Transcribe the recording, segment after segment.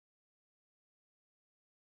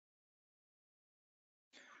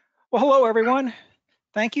Well, hello, everyone.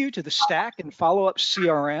 Thank you to the STACK and Followup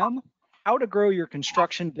CRM, how to grow your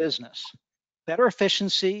construction business. Better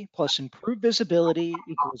efficiency plus improved visibility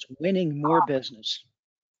equals winning more business.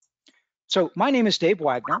 So my name is Dave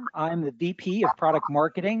Wagner. I'm the VP of Product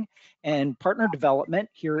Marketing and Partner Development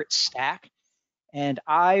here at STACK, and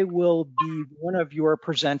I will be one of your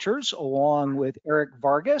presenters along with Eric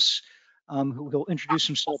Vargas, who will introduce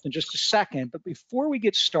himself in just a second. But before we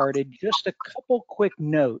get started, just a couple quick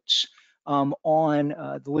notes on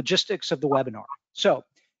the logistics of the webinar. So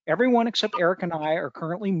everyone except Eric and I are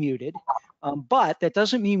currently muted, but that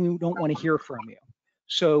doesn't mean we don't want to hear from you.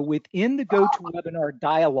 So within the GoToWebinar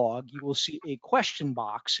dialog, you will see a question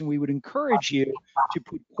box, and we would encourage you to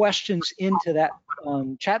put questions into that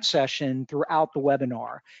chat session throughout the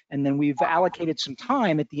webinar. And then we've allocated some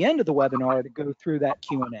time at the end of the webinar to go through that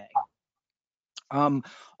Q&A.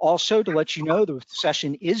 Also, to let you know, the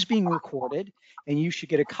session is being recorded, and you should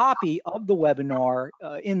get a copy of the webinar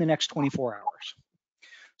in the next 24 hours.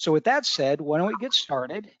 So with that said, why don't we get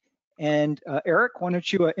started? And Eric, why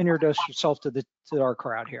don't you introduce yourself to our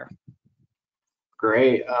crowd here?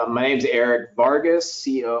 Great. My name's Eric Vargas,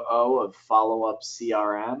 COO of Followup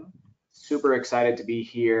CRM. Super excited to be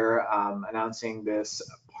here announcing this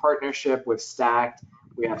partnership with STACK.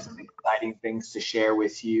 We have some exciting things to share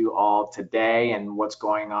with you all today and what's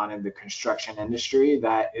going on in the construction industry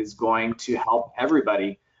that is going to help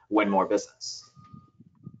everybody win more business.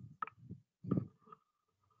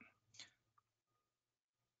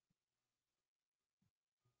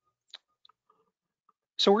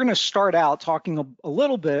 So we're going to start out talking a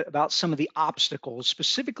little bit about some of the obstacles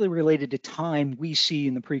specifically related to time we see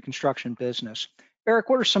in the pre-construction business. Eric,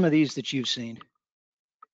 what are some of these that you've seen?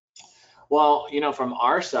 Well, from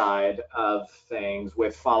our side of things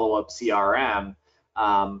with Followup CRM,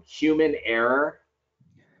 human error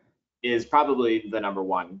is probably the number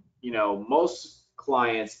one. Most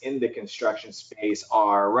clients in the construction space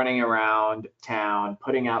are running around town,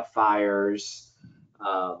 putting out fires,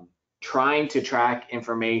 trying to track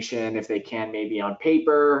information if they can, maybe on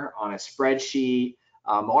paper, on a spreadsheet,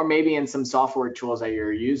 or maybe in some software tools that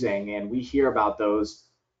you're using. And we hear about those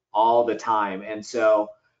all the time. And so,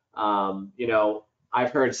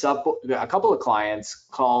 I've heard a couple of clients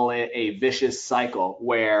call it a vicious cycle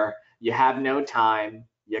where you have no time,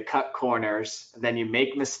 you cut corners, and then you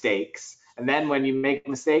make mistakes. And then when you make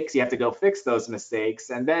mistakes, you have to go fix those mistakes,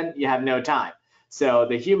 and then you have no time. So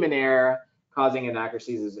the human error causing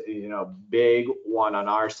inaccuracies is a big one on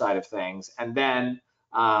our side of things. And then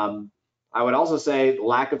I would also say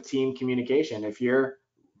lack of team communication. If you're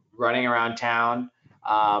running around town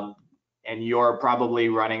and you're probably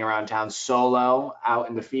running around town solo out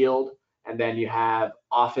in the field, and then you have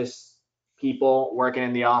office people working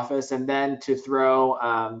in the office, and then to throw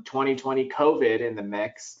 2020 COVID in the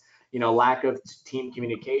mix, lack of team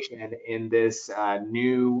communication in this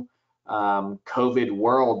new COVID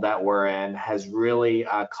world that we're in has really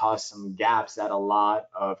caused some gaps at a lot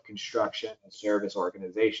of construction and service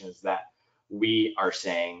organizations that we are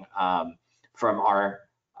seeing from our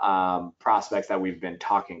prospects that we've been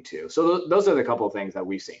talking to. So those are the couple of things that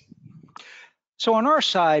we've seen. So on our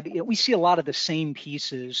side, we see a lot of the same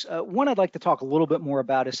pieces. One I'd like to talk a little bit more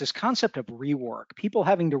about is this concept of rework, people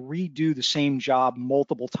having to redo the same job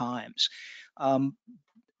multiple times.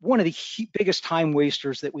 One of the biggest time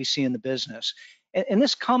wasters that we see in the business. And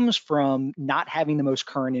this comes from not having the most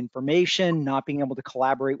current information, not being able to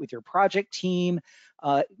collaborate with your project team,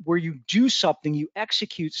 where you do something, you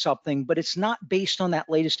execute something, but it's not based on that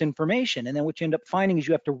latest information. And then what you end up finding is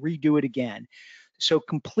you have to redo it again. So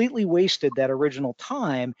completely wasted that original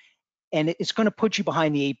time. And it's going to put you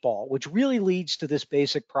behind the 8 ball, which really leads to this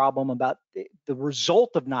basic problem about the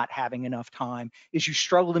result of not having enough time is you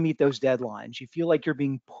struggle to meet those deadlines. You feel like you're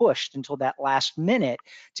being pushed until that last minute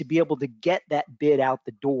to be able to get that bid out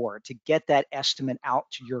the door, to get that estimate out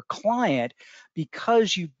to your client,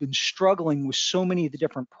 because you've been struggling with so many of the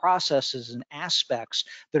different processes and aspects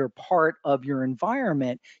that are part of your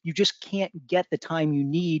environment. You just can't get the time you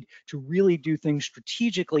need to really do things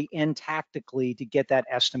strategically and tactically to get that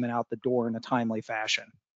estimate out the door in a timely fashion.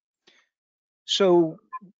 So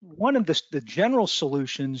one of the general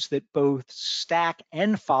solutions that both STACK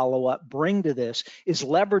and Followup bring to this is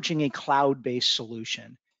leveraging a cloud-based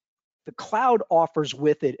solution. The cloud offers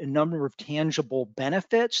with it a number of tangible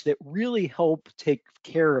benefits that really help take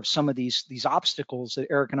care of some of these obstacles that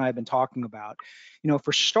Eric and I have been talking about.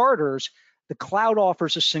 For starters, The cloud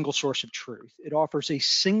offers a single source of truth. It offers a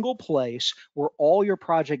single place where all your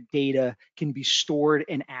project data can be stored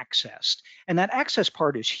and accessed. And that access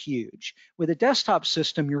part is huge. With a desktop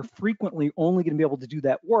system, you're frequently only going to be able to do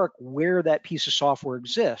that work where that piece of software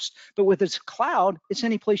exists. But with its cloud, it's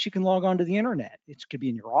any place you can log on to the internet. It could be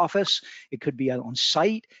in your office, it could be on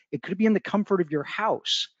site, it could be in the comfort of your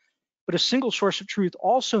house. But a single source of truth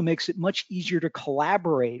also makes it much easier to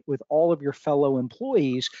collaborate with all of your fellow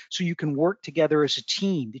employees so you can work together as a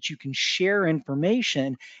team, that you can share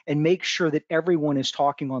information and make sure that everyone is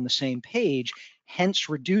talking on the same page, hence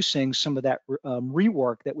reducing some of that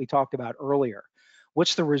rework that we talked about earlier.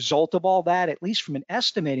 What's the result of all that, at least from an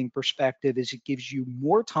estimating perspective, is it gives you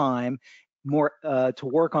more time to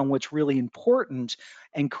work on what's really important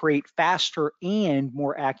and create faster and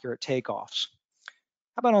more accurate takeoffs.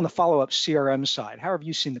 How about on the Followup CRM side? How have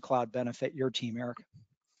you seen the cloud benefit your team, Eric?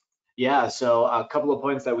 Yeah, so a couple of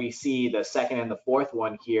points that we see, the second and the fourth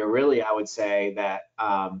one here, really, I would say that,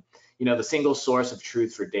 the single source of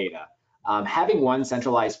truth for data. Having one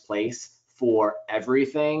centralized place for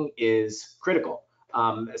everything is critical,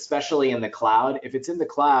 especially in the cloud. If it's in the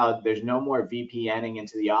cloud, there's no more VPNing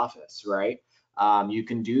into the office, right? You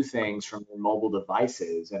can do things from your mobile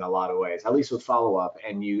devices in a lot of ways, at least with Followup,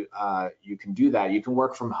 and you can do that. You can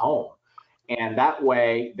work from home, and that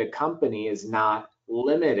way the company is not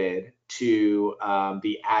limited to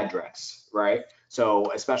the address, right?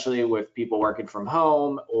 So especially with people working from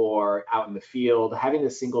home or out in the field, having the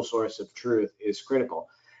single source of truth is critical.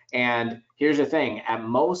 And here's the thing, at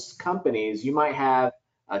most companies, you might have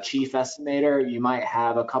a chief estimator, you might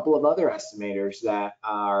have a couple of other estimators that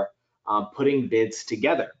are putting bids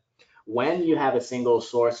together. When you have a single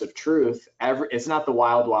source of truth, it's not the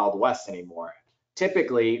wild, wild west anymore.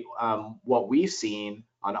 Typically, what we've seen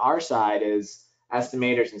on our side is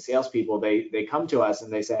estimators and salespeople, they come to us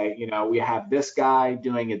and they say, we have this guy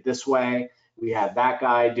doing it this way, we have that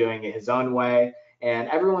guy doing it his own way, and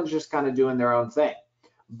everyone's just kind of doing their own thing.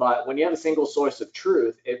 But when you have a single source of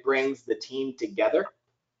truth, it brings the team together,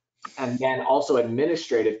 and then also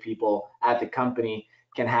administrative people at the company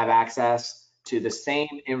can have access to the same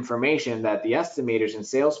information that the estimators and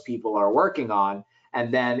salespeople are working on,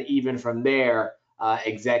 and then even from there,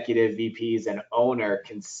 executive VPs and owner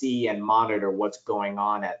can see and monitor what's going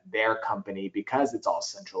on at their company because it's all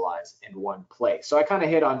centralized in one place. So I kind of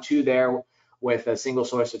hit on two there with a single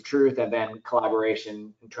source of truth and then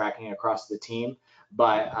collaboration and tracking across the team.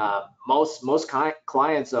 But most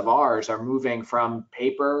clients of ours are moving from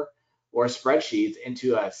paper or spreadsheets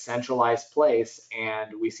into a centralized place,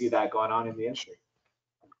 and we see that going on in the industry.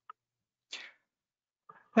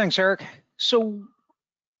 Thanks, Eric. So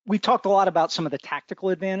we talked a lot about some of the tactical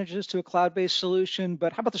advantages to a cloud-based solution,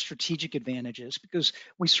 but how about the strategic advantages? Because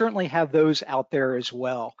we certainly have those out there as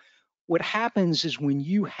well. What happens is when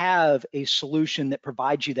you have a solution that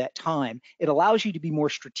provides you that time, it allows you to be more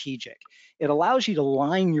strategic. It allows you to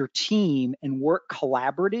line your team and work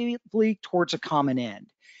collaboratively towards a common end.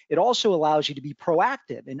 It also allows you to be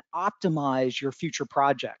proactive and optimize your future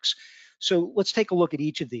projects. So let's take a look at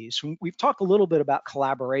each of these. We've talked a little bit about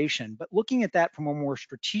collaboration, but looking at that from a more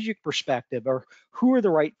strategic perspective, or who are the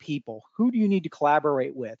right people? Who do you need to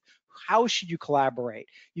collaborate with? How should you collaborate?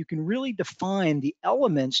 You can really define the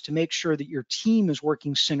elements to make sure that your team is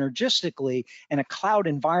working synergistically, and a cloud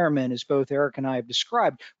environment, as both Eric and I have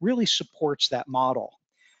described, really supports that model.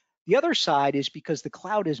 The other side is because the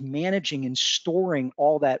cloud is managing and storing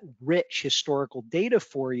all that rich historical data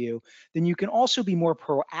for you, then you can also be more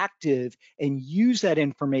proactive and use that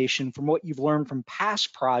information from what you've learned from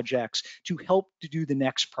past projects to help to do the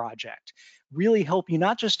next project. Really help you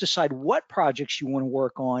not just decide what projects you want to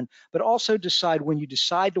work on, but also decide when you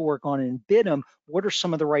decide to work on it and bid them, what are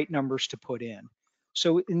some of the right numbers to put in.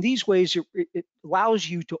 So in these ways, it allows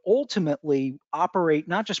you to ultimately operate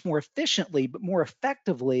not just more efficiently, but more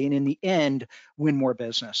effectively, and in the end, win more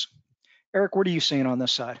business. Eric, what are you seeing on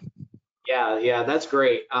this side? Yeah, that's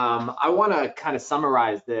great. I want to kind of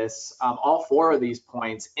summarize this, all four of these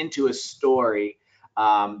points, into a story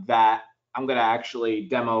that I'm going to actually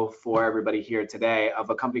demo for everybody here today, of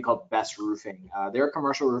a company called Best Roofing. They're a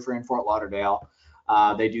commercial roofer in Fort Lauderdale.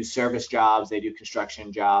 They do service jobs, they do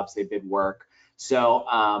construction jobs, they bid work. So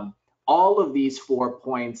all of these 4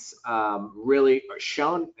 points really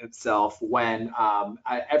shown itself when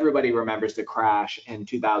everybody remembers the crash in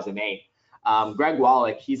 2008. Greg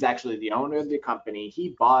Wallach, he's actually the owner of the company.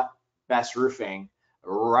 He bought Best Roofing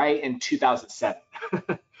right in 2007.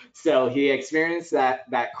 So he experienced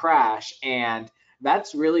that crash, and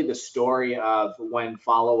that's really the story of when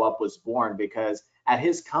Followup was born, because at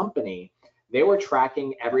his company, they were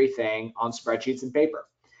tracking everything on spreadsheets and paper.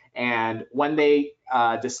 And when they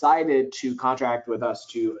decided to contract with us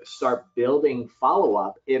to start building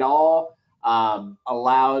Followup, it all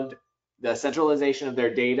allowed the centralization of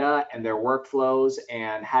their data and their workflows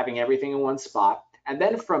and having everything in one spot. And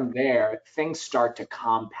then from there, things start to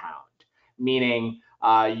compound, meaning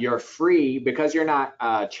you're free because you're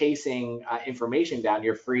not chasing information down,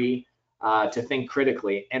 you're free to think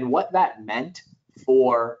critically. And what that meant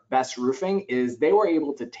for Best Roofing is they were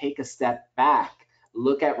able to take a step back,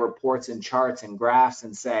 look at reports and charts and graphs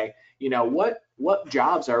and say, you know, what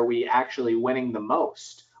jobs are we actually winning the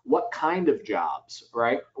most? What kind of jobs,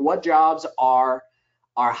 right? What jobs are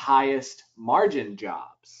our highest margin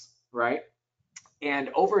jobs, right? And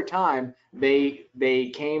over time,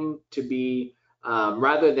 they came to be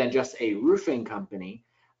rather than just a roofing company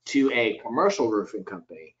to a commercial roofing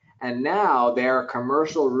company. And now they're a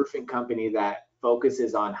commercial roofing company that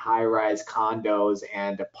focuses on high-rise condos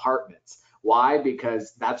and apartments. Why?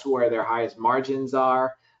 Because that's where their highest margins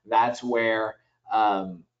are. That's where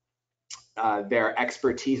their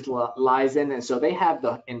expertise lies in. And so they have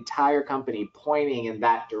the entire company pointing in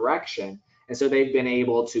that direction. And so they've been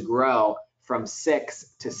able to grow from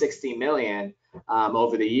 6 to 60 million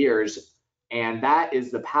over the years. And that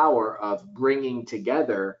is the power of bringing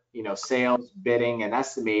together, you know, sales, bidding, and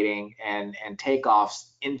estimating and takeoffs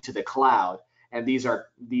into the cloud. And these are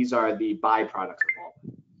the byproducts of all.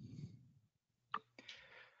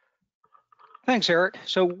 Thanks, Eric.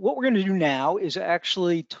 So what we're going to do now is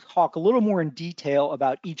actually talk a little more in detail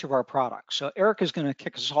about each of our products. So Eric is going to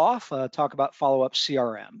kick us off, talk about Followup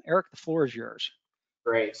CRM. Eric, the floor is yours.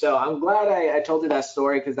 Great. So I'm glad I told you that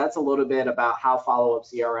story because that's a little bit about how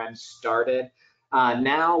Followup CRM started.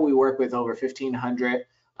 Now we work with over 1,500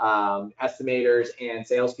 estimators and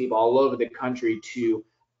salespeople all over the country to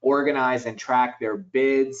organize and track their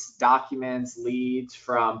bids, documents, leads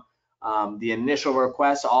from the initial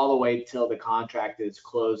request all the way till the contract is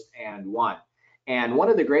closed and won. And one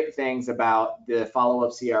of the great things about the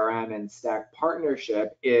Followup CRM and STACK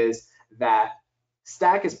partnership is that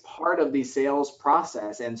STACK is part of the sales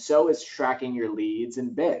process, and so is tracking your leads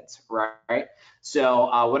and bids, right? So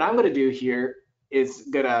what I'm going to do here is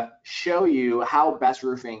going to show you how Best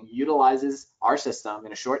Roofing utilizes our system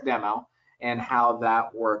in a short demo and how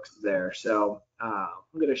that works there. So I'm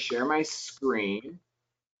going to share my screen.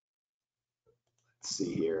 Let's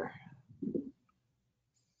see here.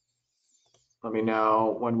 Let me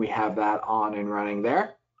know when we have that on and running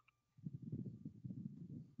there.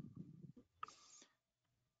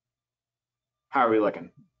 How are we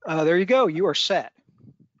looking? There you go. You are set.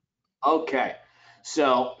 Okay.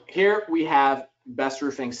 So here we have Best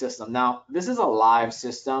Roofing system. Now, this is a live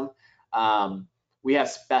system. We have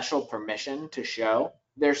special permission to show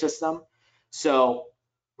their system. So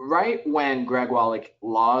right when Greg Wallach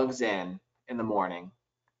logs in the morning,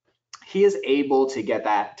 he is able to get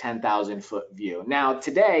that 10,000 foot view. Now,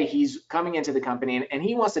 today he's coming into the company and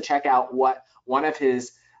he wants to check out what one of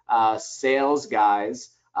his sales guys,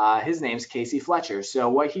 his name's Casey Fletcher. So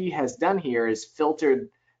what he has done here is filtered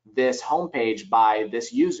this homepage by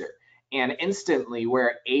this user, and instantly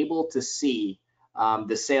we're able to see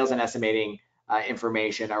the sales and estimating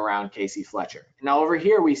information around Casey Fletcher. Now over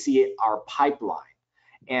here we see our pipeline.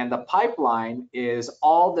 And the pipeline is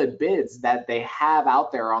all the bids that they have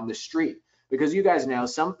out there on the street. Because you guys know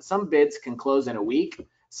some bids can close in a week,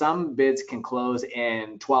 some bids can close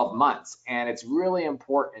in 12 months. And it's really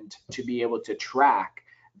important to be able to track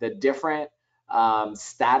the different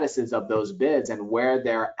statuses of those bids and where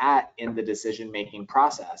they're at in the decision-making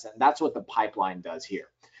process. And that's what the pipeline does here.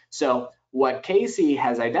 So what Casey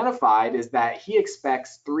has identified is that he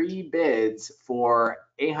expects 3 bids for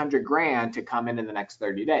 800 grand to come in the next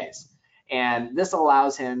 30 days. And this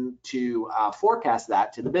allows him to forecast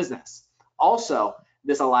that to the business. Also,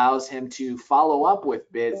 this allows him to follow up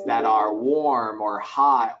with bids that are warm or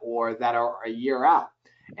hot or that are a year out.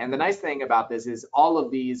 And the nice thing about this is all of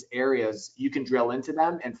these areas, you can drill into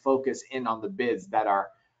them and focus in on the bids that are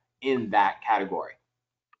in that category.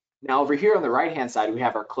 Now over here on the right-hand side, we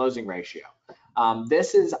have our closing ratio.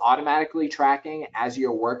 This is automatically tracking as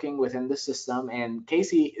you're working within the system, and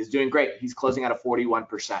Casey is doing great. He's closing at a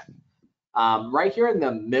 41%. Right here in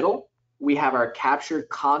the middle, we have our captured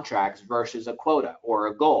contracts versus a quota or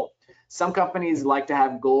a goal. Some companies like to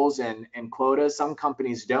have goals and quotas. Some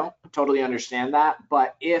companies don't. Totally understand that.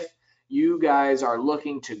 But if you guys are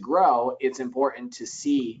looking to grow, it's important to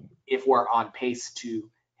see if we're on pace to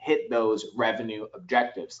hit those revenue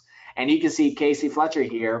objectives. And you can see Casey Fletcher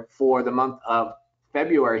here for the month of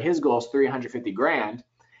February, his goal is 350 grand.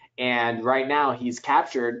 And right now he's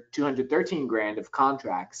captured 213 grand of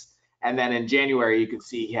contracts. And then in January, you can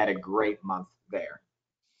see he had a great month there.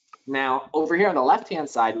 Now, over here on the left-hand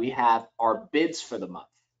side, we have our bids for the month.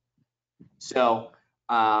 So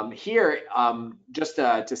here, just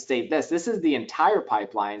to state this, this is the entire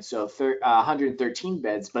pipeline, so 113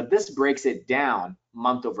 bids, but this breaks it down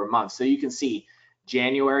month over month. So you can see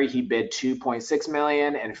January, he bid 2.6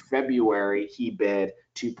 million, and February, he bid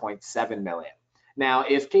 2.7 million. Now,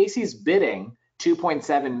 if Casey's bidding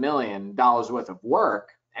 $2.7 million worth of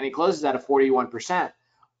work, and he closes at a 41%,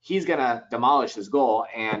 he's gonna demolish his goal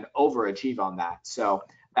and overachieve on that. So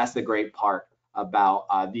that's the great part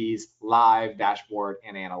about these live dashboard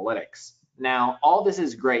and analytics. Now, all this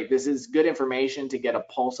is great. This is good information to get a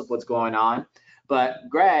pulse of what's going on. But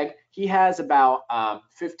Greg, he has about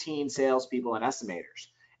 15 salespeople and estimators.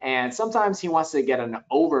 And sometimes he wants to get an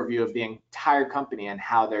overview of the entire company and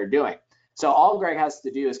how they're doing. So all Greg has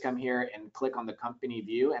to do is come here and click on the company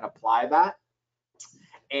view and apply that.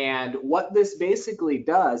 And what this basically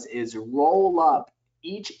does is roll up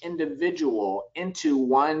each individual into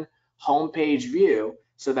one homepage view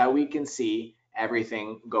so that we can see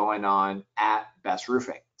everything going on at Best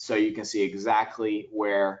Roofing. So you can see exactly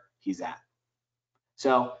where he's at.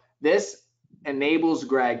 So this enables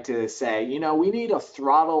Greg to say, you know, we need to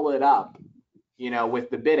throttle it up, you know, with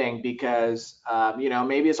the bidding because, you know,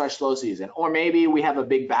 maybe it's our slow season, or maybe we have a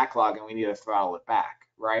big backlog and we need to throttle it back,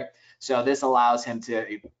 right? So this allows him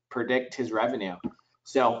to predict his revenue.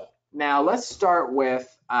 So now let's start with,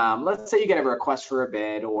 let's say you get a request for a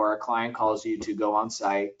bid or a client calls you to go on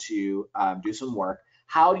site to do some work.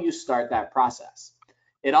 How do you start that process?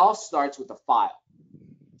 It all starts with a file,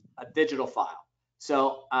 a digital file.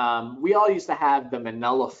 So we all used to have the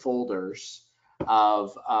manila folders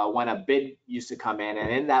of when a bid used to come in, and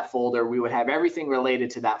in that folder we would have everything related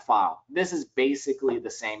to that file. This is basically the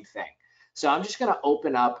same thing. So I'm just going to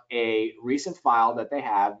open up a recent file that they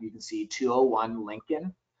have. You can see 201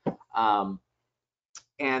 Lincoln.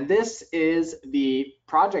 And this is the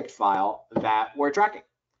project file that we're tracking.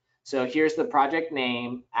 So here's the project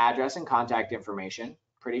name, address, and contact information.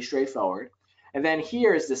 Pretty straightforward. And then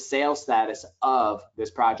here's the sales status of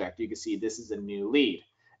this project. You can see this is a new lead.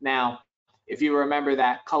 Now, if you remember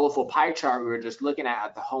that colorful pie chart we were just looking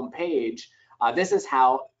at the home page, this is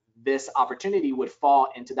how this opportunity would fall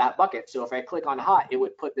into that bucket. So if I click on hot, it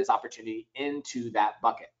would put this opportunity into that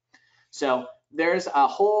bucket. So there's a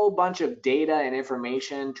whole bunch of data and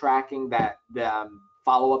information tracking that the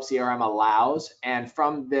Followup CRM allows. And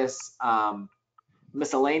from this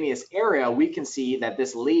miscellaneous area, we can see that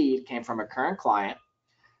this lead came from a current client.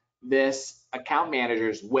 This account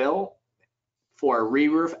manager's will for a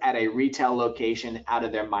re-roof at a retail location out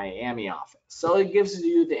of their Miami office. So it gives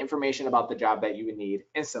you the information about the job that you would need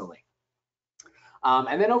instantly.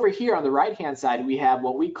 And then over here on the right-hand side, we have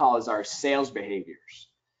what we call as our sales behaviors.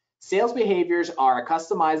 Sales behaviors are a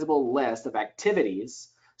customizable list of activities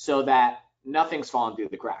so that nothing's falling through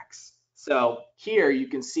the cracks. So here you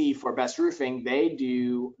can see for Best Roofing, they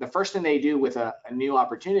do, the first thing they do with a new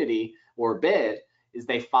opportunity or bid is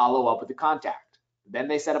they follow up with the contact. Then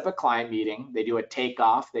they set up a client meeting, they do a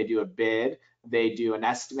takeoff, they do a bid, they do an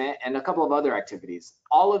estimate, and a couple of other activities.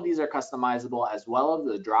 All of these are customizable as well as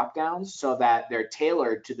the drop downs so that they're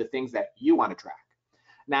tailored to the things that you want to track.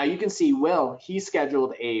 Now you can see Will, he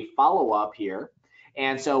scheduled a follow-up here.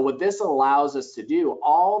 And so what this allows us to do,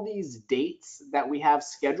 all these dates that we have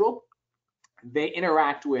scheduled, they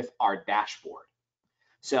interact with our dashboard.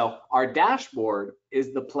 So our dashboard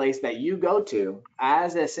is the place that you go to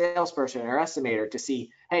as a salesperson or estimator to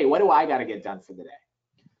see, hey, what do I got to get done for the day?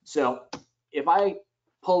 So if I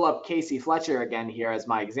pull up Casey Fletcher again here as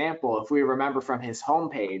my example, if we remember from his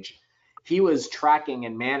homepage, he was tracking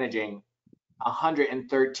and managing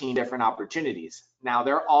 113 different opportunities. Now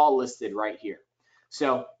they're all listed right here.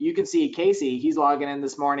 So you can see Casey, he's logging in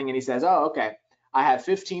this morning and he says, oh, okay, I have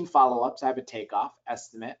 15 follow-ups, I have a takeoff,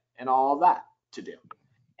 estimate, and all of that to do.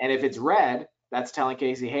 And if it's red, that's telling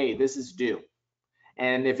Casey, hey, this is due.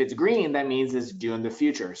 And if it's green, that means it's due in the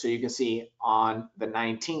future. So you can see on the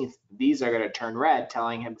 19th, these are going to turn red,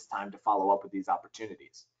 telling him it's time to follow up with these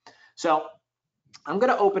opportunities. So I'm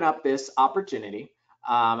going to open up this opportunity.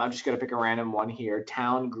 I'm just going to pick a random one here,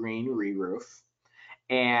 Town Green re-roof.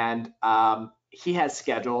 And he has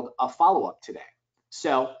scheduled a follow-up today.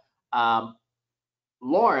 So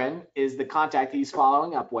Lauren is the contact he's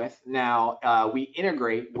following up with. Now, we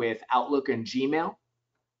integrate with Outlook and Gmail,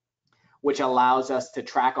 which allows us to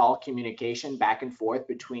track all communication back and forth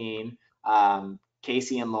between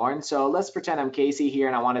Casey and Lauren. So let's pretend I'm Casey here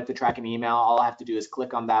and I wanted to track an email. All I have to do is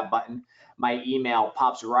click on that button. My email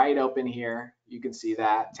pops right open here. You can see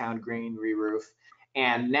that, Town Green re-roof.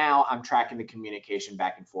 And now I'm tracking the communication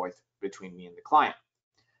back and forth between me and the client.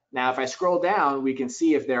 Now, if I scroll down, we can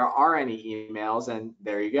see if there are any emails, and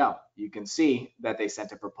there you go. You can see that they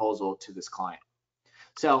sent a proposal to this client.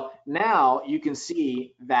 So now you can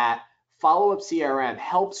see that Followup CRM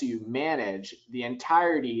helps you manage the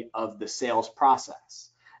entirety of the sales process.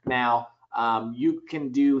 Now, you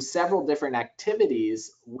can do several different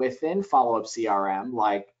activities within Followup CRM,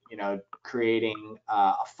 like creating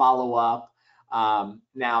a follow-up.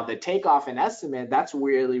 Now, the takeoff and estimate, that's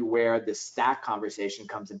really where the stack conversation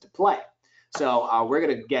comes into play. So we're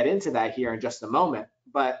going to get into that here in just a moment.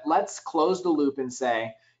 But let's close the loop and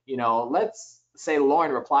say, let's say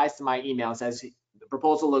Lauren replies to my email and says, the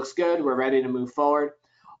proposal looks good, we're ready to move forward.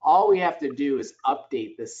 All we have to do is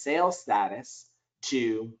update the sales status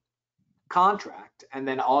to contract, and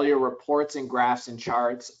then all your reports and graphs and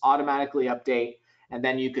charts automatically update, and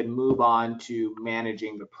then you can move on to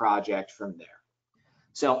managing the project from there.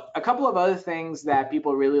 So a couple of other things that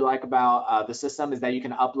people really like about the system is that you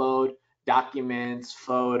can upload documents,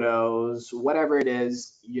 photos, whatever it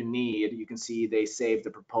is you need. You can see they saved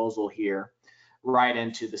the proposal here right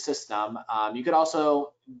into the system. You could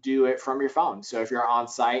also do it from your phone. So if you're on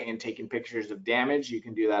site and taking pictures of damage, you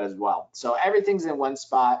can do that as well. So everything's in one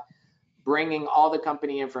spot, bringing all the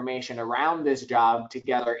company information around this job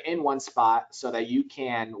together in one spot so that you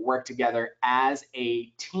can work together as a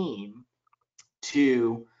team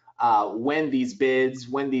to win these bids,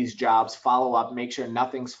 win these jobs, follow up, make sure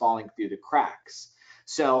nothing's falling through the cracks.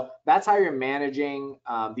 So that's how you're managing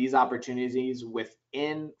these opportunities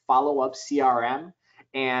within Followup CRM.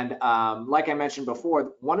 And like I mentioned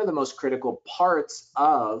before, one of the most critical parts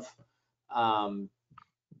of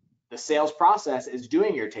the sales process is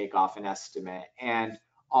doing your takeoff and estimate. And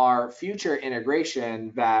our future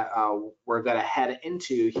integration that we're going to head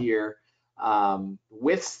into here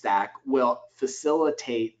with Stack will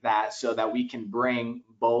facilitate that so that we can bring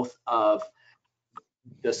both of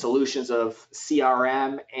the solutions of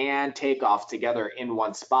CRM and takeoff together in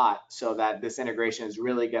one spot, so that this integration is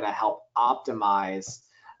really going to help optimize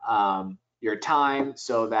your time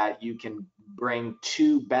so that you can bring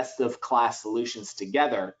two best of class solutions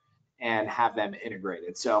together and have them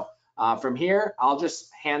integrated. So from here, I'll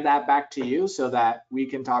just hand that back to you so that we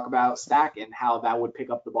can talk about Stack and how that would pick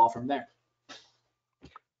up the ball from there.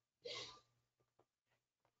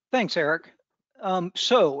 Thanks, Eric.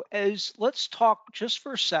 Let's talk just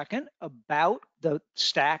for a second about the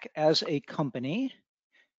Stack as a company.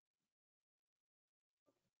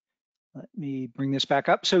 Let me bring this back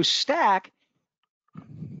up. So Stack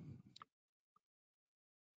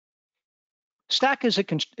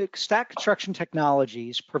Construction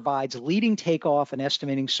Technologies provides leading takeoff and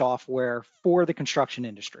estimating software for the construction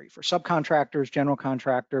industry, for subcontractors, general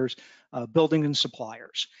contractors, building and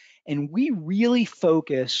suppliers. And we really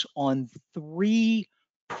focus on three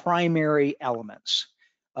primary elements.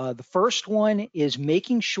 The first one is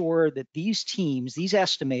making sure that these teams, these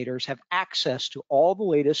estimators, have access to all the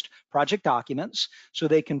latest project documents so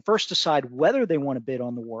they can first decide whether they want to bid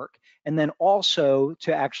on the work, and then also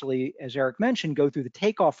to actually, as Eric mentioned, go through the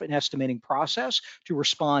takeoff and estimating process to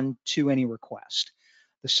respond to any request.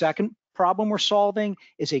 The second problem we're solving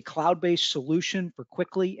is a cloud-based solution for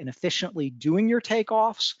quickly and efficiently doing your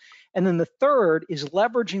takeoffs. And then the third is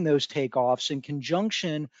leveraging those takeoffs in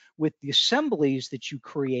conjunction with the assemblies that you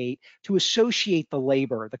create to associate the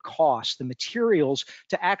labor, the cost, the materials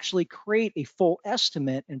to actually create a full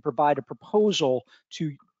estimate and provide a proposal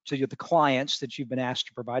to the clients that you've been asked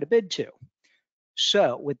to provide a bid to.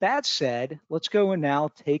 So with that said, let's go and now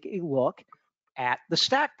take a look at the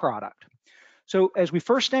Stack product. So as we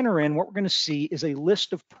first enter in, what we're going to see is a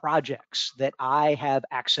list of projects that I have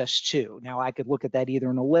access to. Now, I could look at that either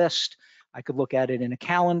in a list, I could look at it in a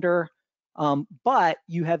calendar, but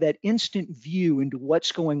you have that instant view into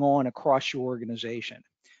what's going on across your organization.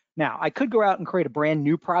 Now, I could go out and create a brand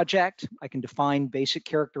new project. I can define basic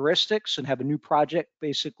characteristics and have a new project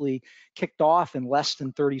basically kicked off in less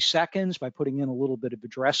than 30 seconds by putting in a little bit of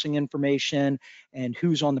addressing information and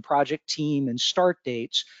who's on the project team and start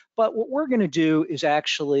dates. But what we're going to do is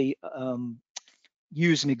actually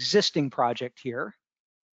use an existing project here.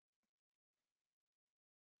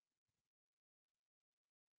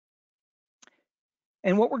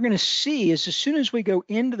 And what we're going to see is as soon as we go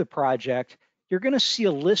into the project, you're going to see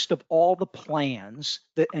a list of all the plans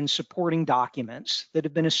and supporting documents that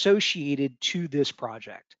have been associated to this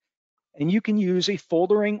project. And you can use a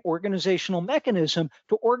foldering organizational mechanism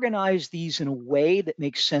to organize these in a way that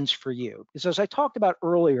makes sense for you. Because as I talked about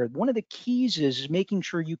earlier, one of the keys is making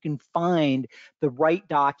sure you can find the right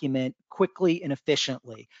document quickly and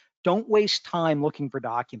efficiently. Don't waste time looking for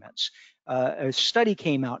documents. A study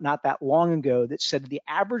came out not that long ago that said the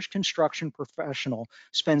average construction professional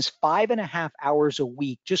spends 5.5 hours a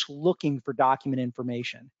week just looking for document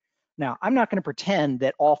information. Now, I'm not going to pretend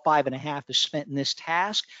that all 5.5 is spent in this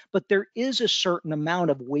task, but there is a certain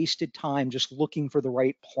amount of wasted time just looking for the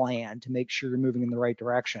right plan to make sure you're moving in the right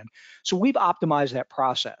direction. So we've optimized that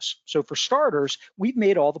process. So for starters, we've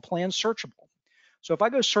made all the plans searchable. So if I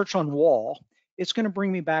go search on wall, it's going to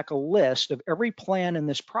bring me back a list of every plan in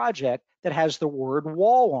this project that has the word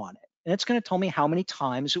wall on it. And it's going to tell me how many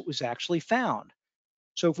times it was actually found.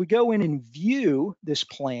 So if we go in and view this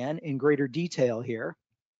plan in greater detail here,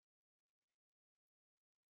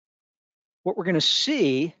 what we're going to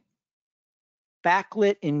see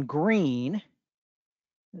backlit in green,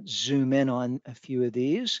 let's zoom in on a few of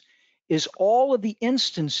these, is all of the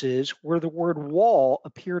instances where the word wall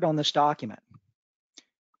appeared on this document.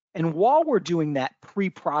 And while we're doing that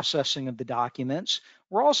pre-processing of the documents,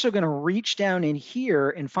 we're also going to reach down in here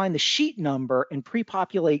and find the sheet number and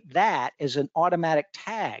pre-populate that as an automatic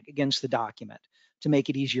tag against the document to make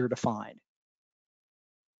it easier to find.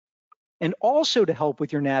 And also to help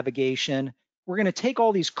with your navigation, we're going to take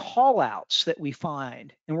all these callouts that we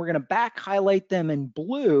find and we're going to back highlight them in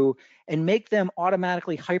blue and make them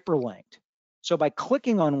automatically hyperlinked. So by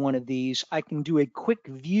clicking on one of these, I can do a quick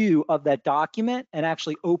view of that document and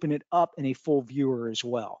actually open it up in a full viewer as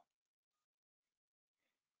well.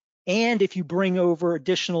 And if you bring over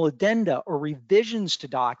additional addenda or revisions to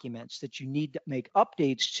documents that you need to make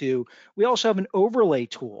updates to, we also have an overlay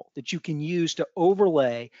tool that you can use to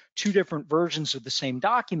overlay two different versions of the same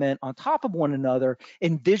document on top of one another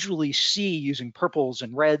and visually see using purples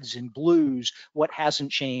and reds and blues what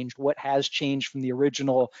hasn't changed, what has changed from the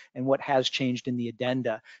original, and what has changed in the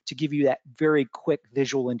addenda to give you that very quick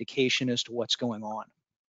visual indication as to what's going on.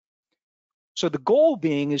 So the goal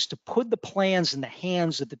being is to put the plans in the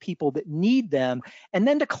hands of the people that need them, and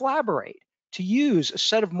then to collaborate, to use a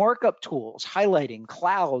set of markup tools, highlighting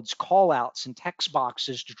clouds, callouts, and text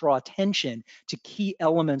boxes to draw attention to key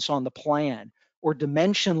elements on the plan, or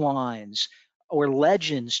dimension lines or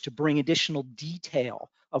legends to bring additional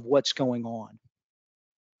detail of what's going on.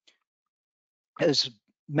 As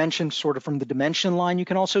mentioned sort of from the dimension line, you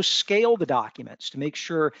can also scale the documents to make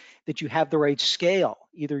sure that you have the right scale,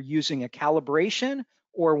 either using a calibration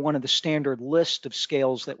or one of the standard list of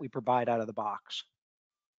scales that we provide out of the box.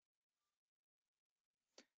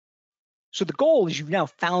 So the goal is you've now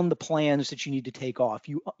found the plans that you need to take off.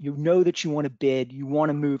 You know that you want to bid, you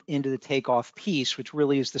want to move into the takeoff piece, which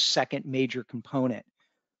really is the second major component.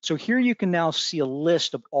 So here you can now see a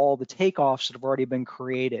list of all the takeoffs that have already been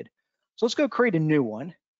created. So let's go create a new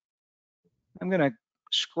one. I'm going to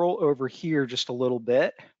scroll over here just a little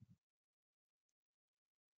bit.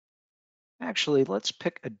 Actually, let's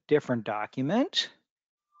pick a different document.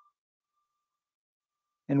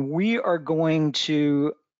 And we are going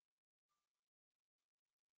to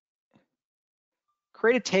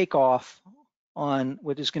create a takeoff on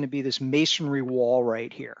what is going to be this masonry wall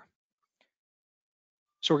right here.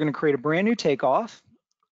 So we're going to create a brand new takeoff.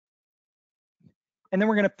 And then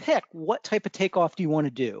we're going to pick what type of takeoff do you want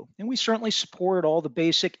to do. And we certainly support all the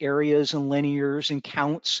basic areas and linears and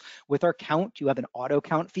counts. With our count, you have an auto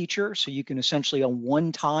count feature. So you can essentially on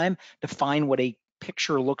one time define what a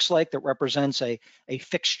picture looks like that represents a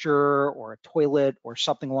fixture or a toilet or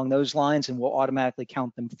something along those lines, and we'll automatically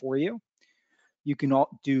count them for you. You can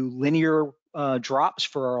do linear drops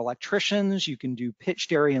for our electricians. You can do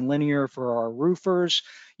pitched area and linear for our roofers.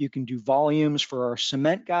 You can do volumes for our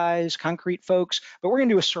cement guys, concrete folks, but we're gonna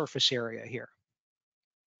do a surface area here.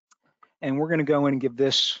 And we're gonna go in and give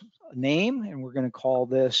this a name, and we're gonna call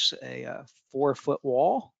this a 4-foot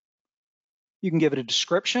wall. You can give it a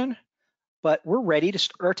description, but we're ready to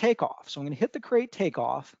start our takeoff. So I'm gonna hit the create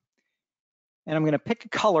takeoff, and I'm going to pick a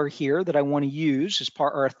color here that I want to use as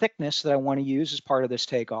part, or a thickness that I want to use as part of this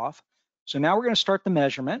takeoff. So now we're going to start the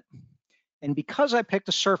measurement. And because I picked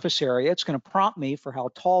a surface area, it's going to prompt me for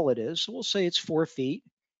how tall it is. So we'll say it's 4 feet.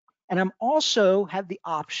 And I'm also have the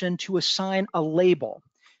option to assign a label.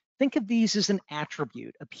 Think of these as an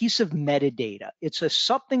attribute, a piece of metadata. It's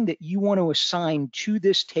something that you want to assign to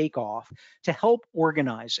this takeoff to help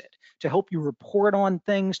organize it, to help you report on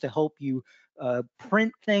things, to help you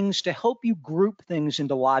print things, to help you group things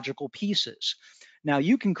into logical pieces. Now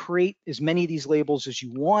you can create as many of these labels as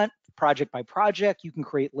you want, project by project. You can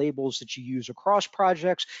create labels that you use across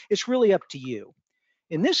projects. It's really up to you.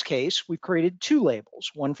 In this case, we've created 2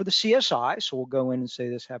 labels, one for the CSI. So we'll go in and say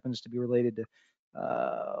this happens to be related to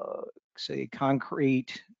say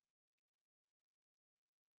concrete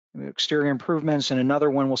exterior improvements, and another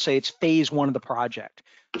one will say it's phase 1 of the project.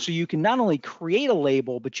 So you can not only create a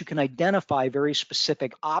label, but you can identify very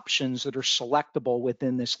specific options that are selectable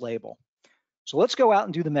within this label. So let's go out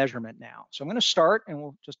and do the measurement now. So I'm going to start, and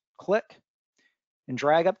we'll just click and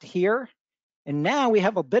drag up to here. And now we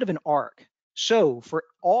have a bit of an arc. So for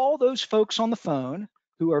all those folks on the phone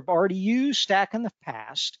who have already used Stack in the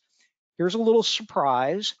past, here's a little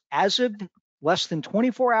surprise. As of less than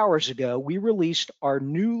 24 hours ago, we released our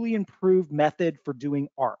newly improved method for doing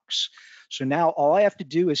arcs. So now all I have to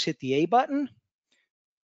do is hit the A button.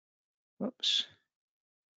 Whoops.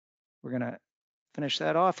 We're going to finish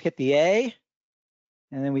that off, hit the A,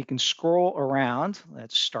 and then we can scroll around.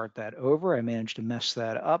 Let's start that over. I managed to mess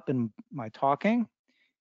that up in my talking.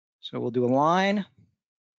 So we'll do a line.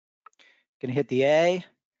 Gonna hit the A,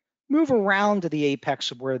 move around to the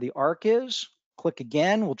apex of where the arc is. Click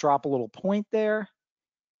again, we'll drop a little point there.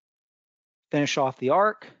 Finish off the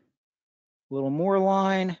arc, a little more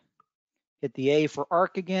line, hit the A for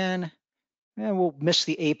arc again, and we'll miss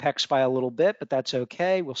the apex by a little bit, but that's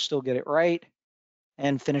okay, we'll still get it right,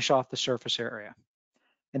 and finish off the surface area.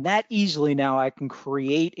 And that easily now I can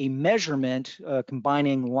create a measurement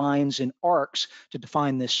combining lines and arcs to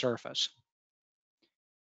define this surface.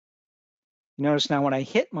 You notice now when I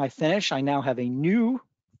hit my finish, I now have a new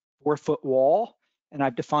 4-foot wall, and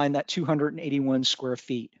I've defined that 281 square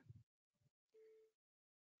feet.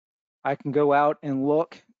 I can go out and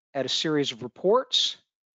look at a series of reports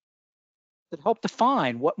that help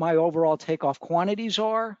define what my overall takeoff quantities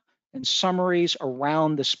are and summaries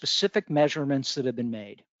around the specific measurements that have been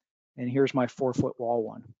made. And here's my 4-foot wall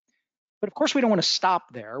one. But of course, we don't want to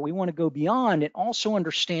stop there. We want to go beyond and also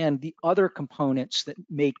understand the other components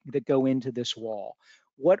that go into this wall.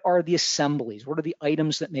 What are the assemblies? What are the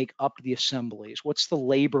items that make up the assemblies? What's the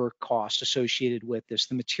labor cost associated with this,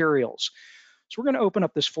 the materials? So we're going to open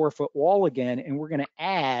up this 4-foot wall again, and we're going to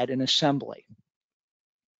add an assembly.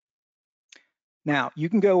 Now, you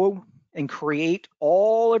can go and create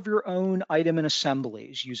all of your own item and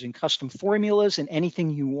assemblies using custom formulas and anything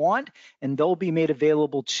you want, and they'll be made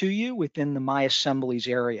available to you within the My Assemblies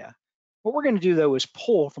area. What we're going to do, though, is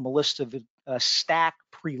pull from a list of Stack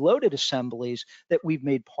preloaded assemblies that we've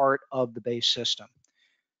made part of the base system.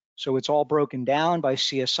 So it's all broken down by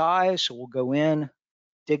CSI, so we'll go in,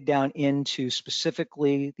 dig down into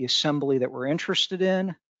specifically the assembly that we're interested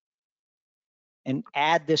in, and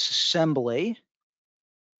add this assembly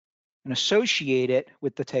and associate it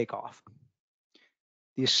with the takeoff.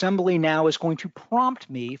 The assembly now is going to prompt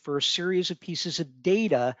me for a series of pieces of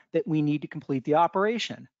data that we need to complete the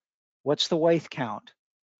operation. What's the weight count?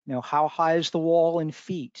 How high is the wall in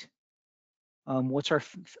feet? What's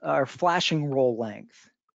our flashing roll length?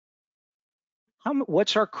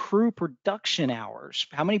 What's our crew production hours?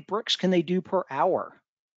 How many bricks can they do per hour?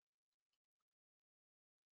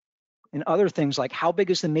 And other things like how big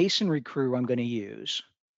is the masonry crew I'm going to use?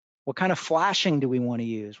 What kind of flashing do we want to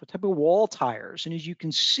use? What type of wall tires? And as you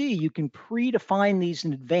can see, you can predefine these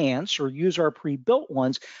in advance or use our pre-built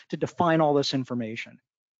ones to define all this information.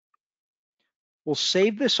 We'll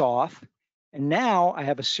save this off. And now I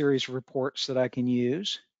have a series of reports that I can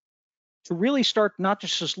use to really start not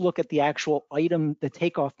just look at the actual item, the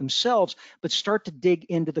takeoff themselves, but start to dig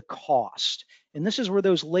into the cost. And this is where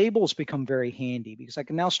those labels become very handy because I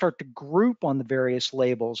can now start to group on the various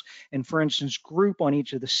labels and, for instance, group on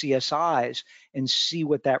each of the CSIs and see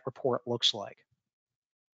what that report looks like.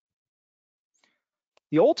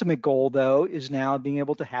 The ultimate goal, though, is now being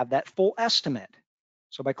able to have that full estimate.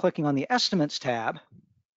 So by clicking on the Estimates tab,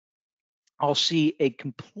 I'll see a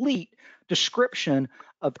complete description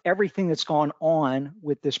of everything that's gone on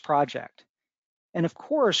with this project. And of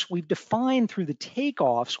course, we've defined through the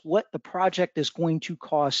takeoffs what the project is going to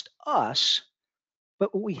cost us,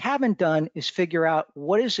 but what we haven't done is figure out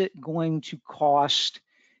what is it going to cost,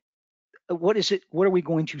 what are we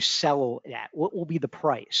going to sell it at, what will be the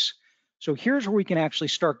price. So here's where we can actually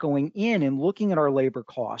start going in and looking at our labor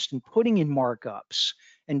cost and putting in markups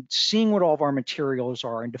and seeing what all of our materials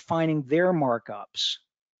are and defining their markups.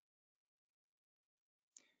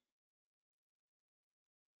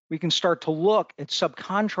 We can start to look at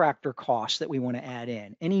subcontractor costs that we want to add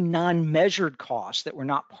in, any non-measured costs that were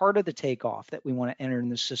not part of the takeoff that we want to enter in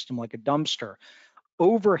the system, like a dumpster,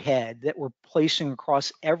 overhead that we're placing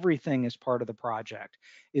across everything as part of the project,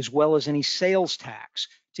 as well as any sales tax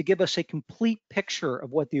to give us a complete picture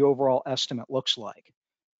of what the overall estimate looks like.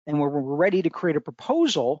 And when we're ready to create a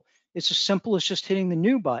proposal, it's as simple as just hitting the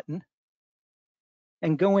new button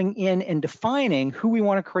and going in and defining who we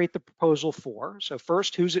want to create the proposal for. So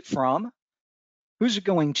first, who's it from? Who's it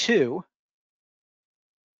going to?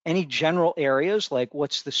 Any general areas like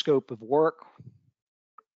what's the scope of work?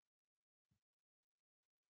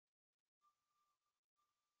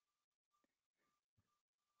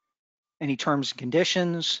 Any terms and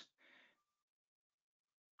conditions?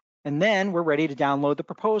 And then we're ready to download the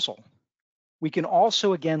proposal. We can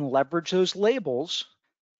also, again, leverage those labels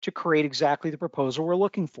to create exactly the proposal we're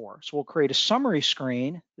looking for. So we'll create a summary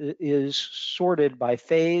screen that is sorted by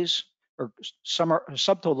phase or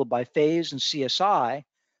subtotaled by phase and CSI.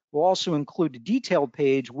 We'll also include a detailed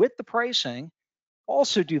page with the pricing,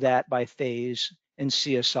 also do that by phase and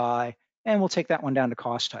CSI, and we'll take that one down to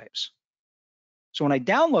cost types. So when I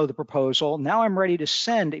download the proposal, now I'm ready to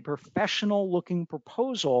send a professional looking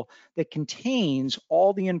proposal that contains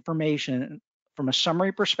all the information from a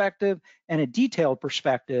summary perspective and a detailed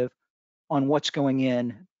perspective on what's going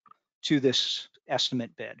in to this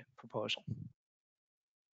estimate bid proposal.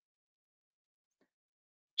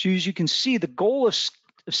 So as you can see, the goal of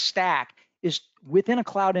Stack is within a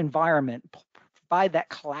cloud environment, provide that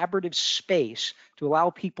collaborative space to allow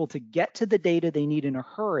people to get to the data they need in a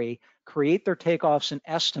hurry, create their takeoffs and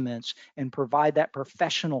estimates, and provide that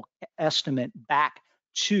professional estimate back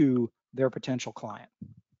to their potential client.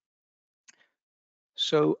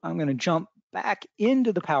 So I'm going to jump back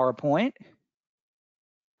into the PowerPoint.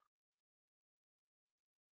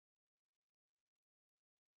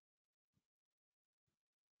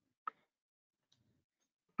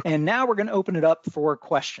 And now we're going to open it up for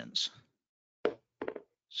questions.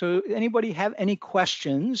 So anybody have any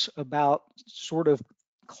questions about sort of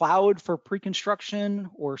cloud for pre-construction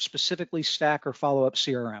or specifically Stack or Followup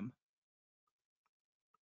CRM?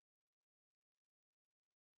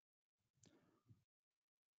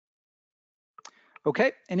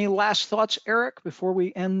 Okay, any last thoughts, Eric, before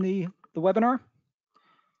we end the webinar?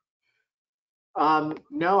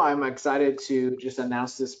 No, I'm excited to just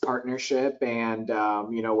announce this partnership, and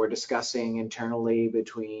we're discussing internally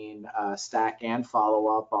between Stack and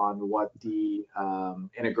Followup on what the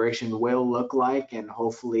integration will look like, and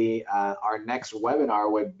hopefully our next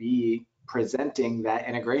webinar would be presenting that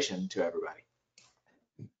integration to everybody.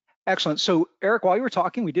 Excellent. So Eric, while you were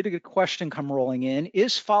talking, we did a good question come rolling in.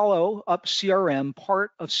 Is Followup CRM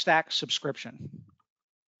part of Stack subscription?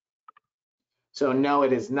 So no,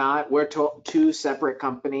 it is not. We're two separate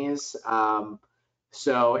companies.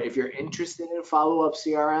 So if you're interested in Followup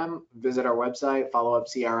CRM, visit our website,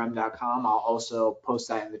 followupcrm.com. I'll also post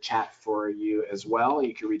that in the chat for you as well.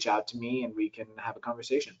 You can reach out to me and we can have a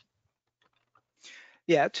conversation.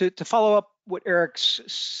 Yeah, to follow up what Eric's,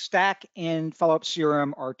 Stack and Followup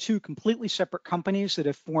CRM are two completely separate companies that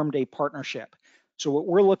have formed a partnership. So what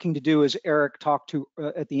we're looking to do, as Eric talked to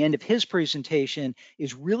at the end of his presentation,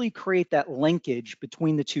 is really create that linkage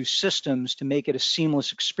between the two systems to make it a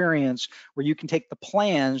seamless experience where you can take the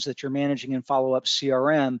plans that you're managing in Followup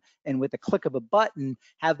CRM and with a click of a button,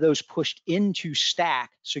 have those pushed into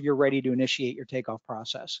Stack so you're ready to initiate your takeoff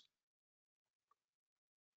process.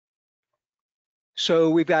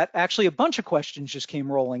 So we've got actually a bunch of questions just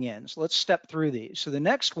came rolling in. So let's step through these. So the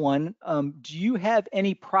next one, do you have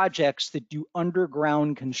any projects that do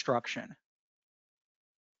underground construction?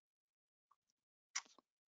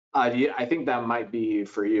 I think that might be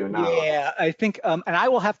for you. No. Yeah, I think, and I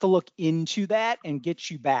will have to look into that and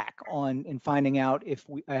get you back on and finding out if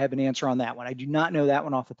I have an answer on that one. I do not know that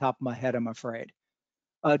one off the top of my head, I'm afraid.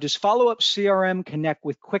 Does Followup CRM connect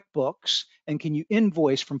with QuickBooks, and can you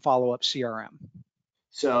invoice from Followup CRM?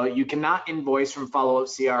 So you cannot invoice from Followup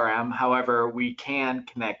CRM. However, we can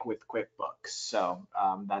connect with QuickBooks. So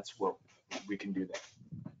that's what we can do there.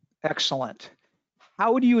 Excellent.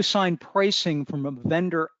 How do you assign pricing from a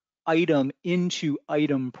vendor item into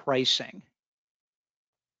item pricing?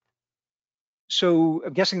 So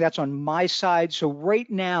I'm guessing that's on my side. So right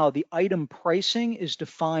now, the item pricing is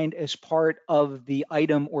defined as part of the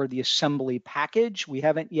item or the assembly package. We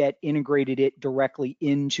haven't yet integrated it directly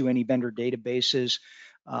into any vendor databases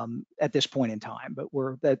at this point in time, but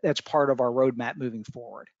that's part of our roadmap moving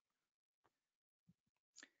forward.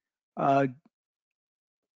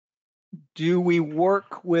 Do we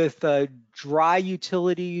work with dry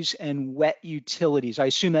utilities and wet utilities? I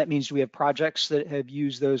assume that means we have projects that have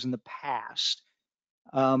used those in the past.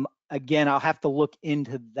 Again, I'll have to look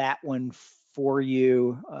into that one for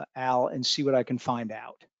you, Al, and see what I can find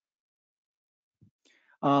out.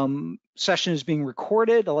 Session is being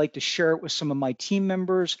recorded. I'd like to share it with some of my team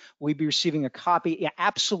members. Will you be receiving a copy? Yeah,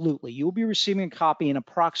 absolutely. You will be receiving a copy in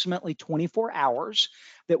approximately 24 hours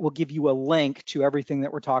that will give you a link to everything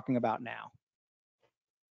that we're talking about now.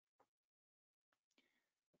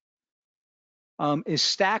 Is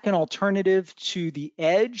Stack an alternative to the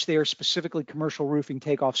Edge? They are specifically commercial roofing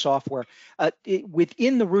takeoff software.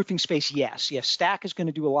 Within the roofing space, yes. Stack is going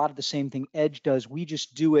to do a lot of the same thing Edge does. We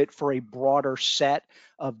just do it for a broader set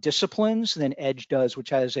of disciplines than Edge does, which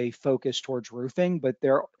has a focus towards roofing, but they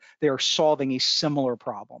are solving a similar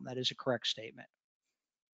problem. That is a correct statement.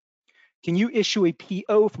 Can you issue a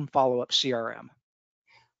PO from Followup CRM?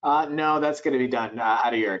 No, that's going to be done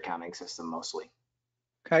out of your accounting system mostly.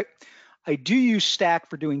 Okay. I do use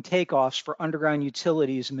Stack for doing takeoffs for underground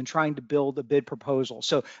utilities and been trying to build a bid proposal.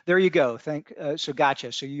 So there you go. So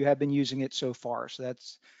gotcha. So you have been using it so far. So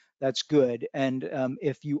that's good. And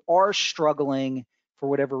if you are struggling for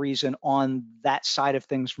whatever reason on that side of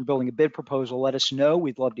things from building a bid proposal, let us know.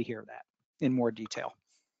 We'd love to hear that in more detail.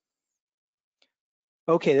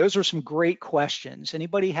 Okay, those are some great questions.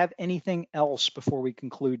 Anybody have anything else before we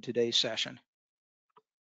conclude today's session?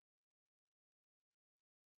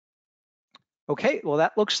 Okay, well,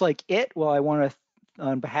 that looks like it. Well, I want to,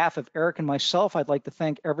 on behalf of Eric and myself, I'd like to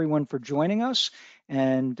thank everyone for joining us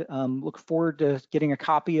and look forward to getting a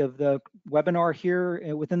copy of the webinar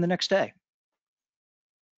here within the next day.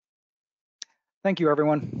 Thank you,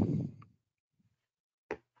 everyone.